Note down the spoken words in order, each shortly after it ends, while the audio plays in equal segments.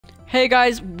Hey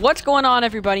guys, what's going on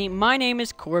everybody? My name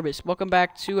is Corbus. Welcome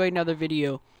back to another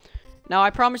video. Now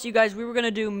I promised you guys we were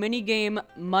gonna do minigame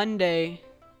Monday.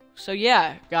 So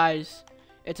yeah, guys,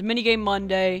 it's minigame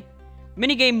Monday.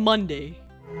 Minigame Monday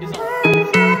is on.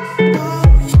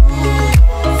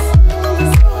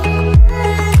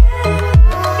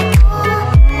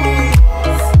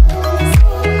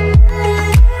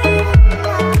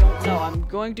 I'm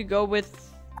going to go with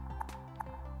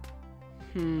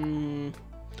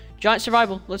Giant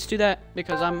Survival. Let's do that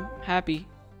because I'm happy.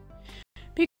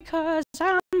 Because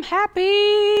I'm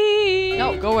happy.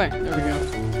 No, go away. There we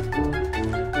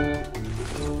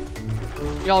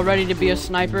go. Y'all ready to be a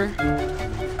sniper?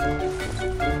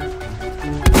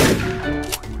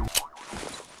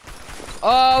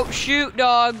 Oh, shoot,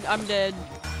 dog. I'm dead.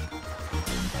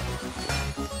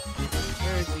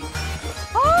 Where is he?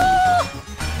 Oh!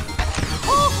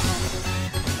 Oh!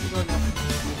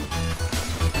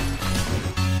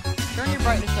 Turn your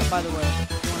brightness up, by the way. If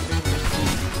you want to be able to see.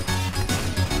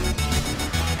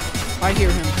 I hear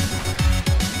him.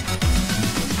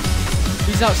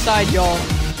 He's outside, y'all.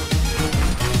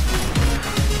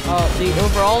 Oh, the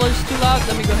overall is too loud.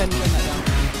 Let me go ahead and turn that down.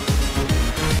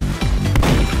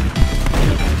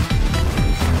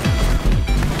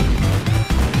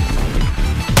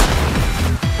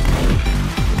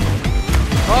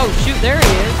 Oh, shoot, there he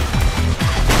is.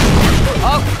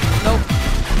 Oh, nope.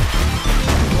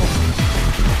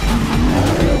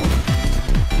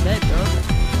 I'm dead, bro.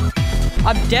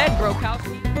 I'm dead, bro,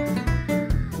 Kowski.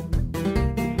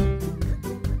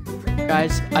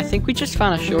 Guys, I think we just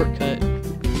found a shortcut.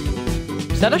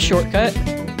 Is that a shortcut?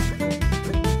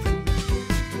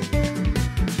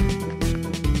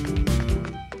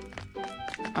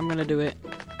 I'm gonna do it.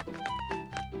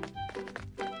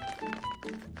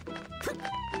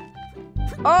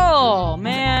 Oh,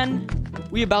 man.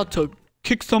 We about to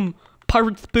kick some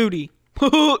pirate's booty.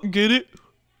 Get it?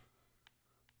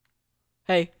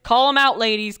 Hey, call him out,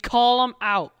 ladies. Call him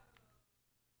out.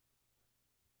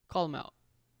 Call him out.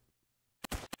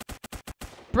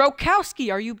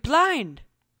 Brokowski, are you blind?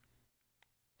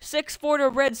 6-4 to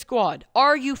Red Squad.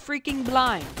 Are you freaking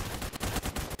blind?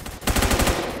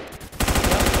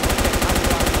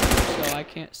 Yep, so I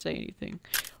can't say anything.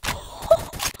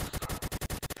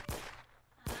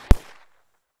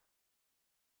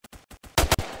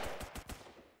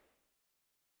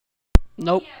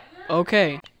 Nope.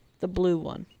 Okay. The blue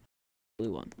one.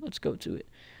 Blue one. Let's go to it.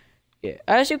 Yeah.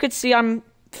 As you can see, I'm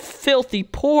filthy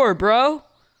poor, bro.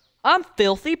 I'm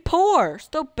filthy poor.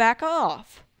 Still back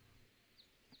off.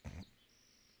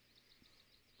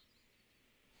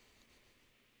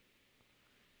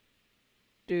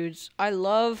 Dudes, I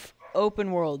love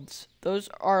open worlds. Those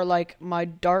are like my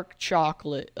dark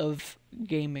chocolate of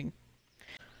gaming.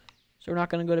 So we're not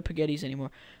gonna go to Spaghetti's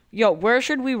anymore. Yo, where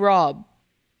should we rob?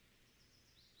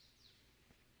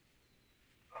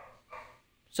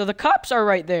 So the cops are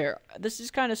right there. This is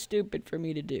kind of stupid for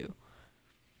me to do.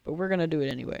 But we're going to do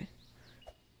it anyway.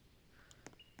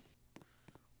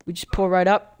 We just pull right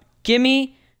up.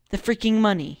 Gimme the freaking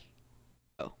money.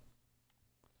 Oh.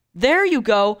 There you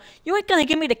go. You ain't going to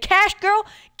give me the cash, girl.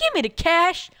 Give me the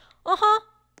cash. Uh-huh.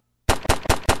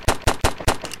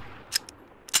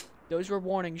 Those were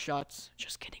warning shots.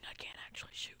 Just kidding. I can't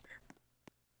actually shoot her.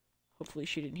 Hopefully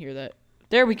she didn't hear that.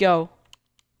 There we go.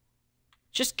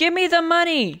 Just give me the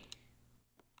money.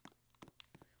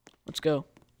 Let's go.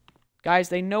 Guys,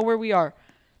 they know where we are.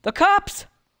 The cops!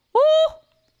 Woo!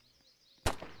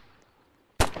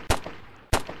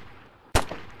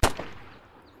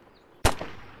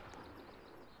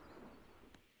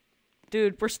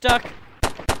 Dude, we're stuck.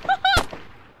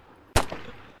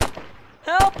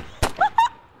 Help!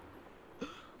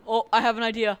 Oh, I have an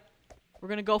idea. We're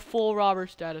gonna go full robber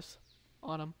status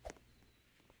on him.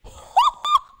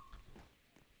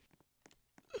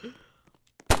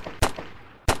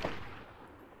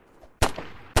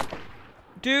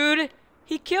 Dude,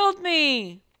 he killed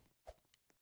me!